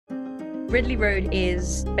Ridley Road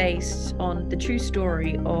is based on the true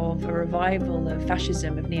story of a revival of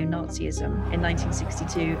fascism, of neo-Nazism in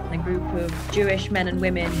 1962, and a group of Jewish men and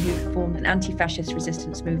women who formed an anti-fascist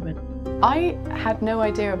resistance movement. I had no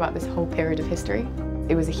idea about this whole period of history.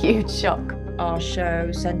 It was a huge shock. Our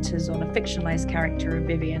show centres on a fictionalised character of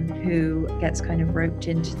Vivian, who gets kind of roped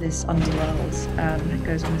into this underworld and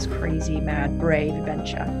goes on this crazy, mad, brave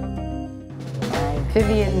adventure.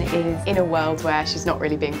 Vivian is in a world where she's not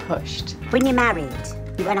really being pushed. When you're married,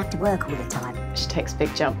 you won't have to work all the time. She takes a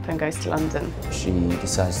big jump and goes to London. She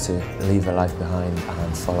decides to leave her life behind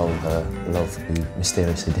and follow her love, who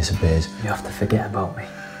mysteriously disappears. You have to forget about me.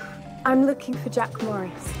 I'm looking for Jack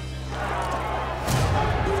Morris.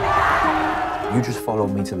 You just follow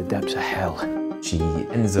me to the depths of hell. She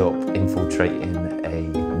ends up infiltrating a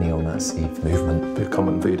neo-Nazi movement. The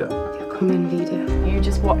common leader. You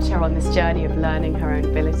just watch her on this journey of learning her own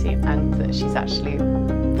ability and that she's actually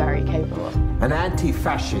very capable. An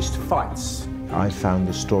anti-fascist fights. I found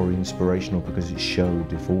the story inspirational because it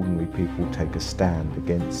showed if ordinary people take a stand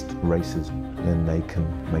against racism, then they can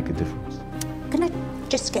make a difference. Can I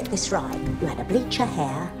just get this right? You had to bleach her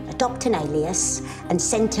hair, adopt an alias, and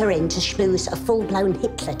send her in to schmooze a full-blown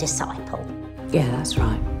Hitler disciple. Yeah, that's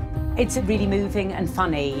right. It's really moving and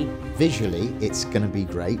funny. Visually, it's going to be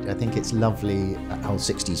great. I think it's lovely, that whole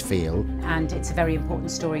 60s feel. And it's a very important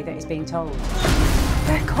story that is being told.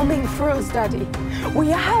 They're coming for us, Daddy. We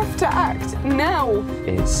have to act now.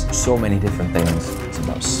 It's so many different things. It's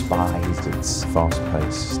about spies, it's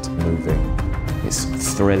fast-paced, moving, it's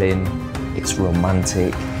thrilling, it's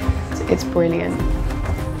romantic. It's brilliant.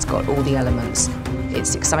 It's got all the elements.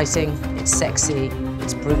 It's exciting, it's sexy,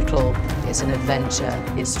 it's brutal, it's an adventure,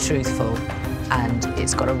 it's truthful, and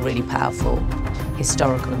it's got a really powerful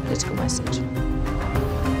historical and political message.